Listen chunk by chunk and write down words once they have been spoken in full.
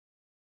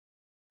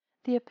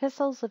The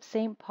Epistles of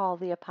St. Paul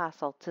the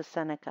Apostle to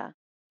Seneca,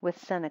 with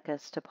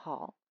Senecas to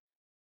Paul.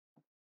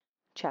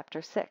 CHAPTER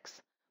VI.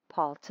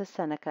 Paul to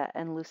Seneca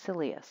and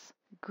Lucilius.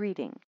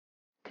 Greeting.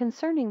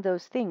 Concerning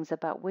those things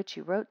about which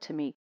you wrote to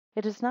me,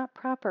 it is not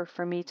proper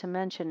for me to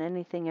mention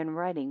anything in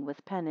writing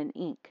with pen and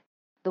ink,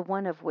 the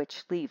one of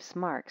which leaves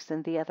marks,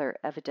 and the other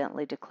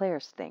evidently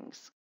declares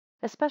things.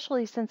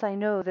 Especially since I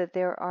know that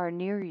there are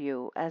near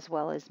you, as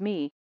well as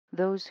me,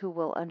 those who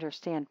will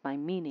understand my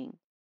meaning.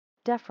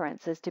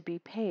 Deference is to be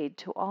paid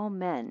to all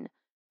men,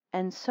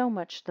 and so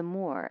much the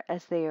more,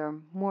 as they are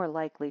more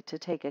likely to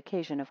take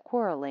occasion of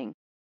quarrelling;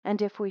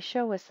 and if we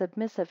show a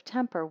submissive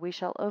temper, we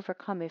shall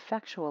overcome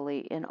effectually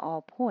in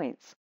all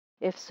points,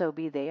 if so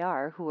be they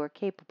are who are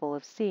capable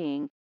of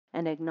seeing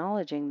and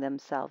acknowledging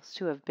themselves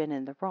to have been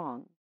in the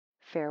wrong.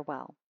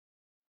 Farewell.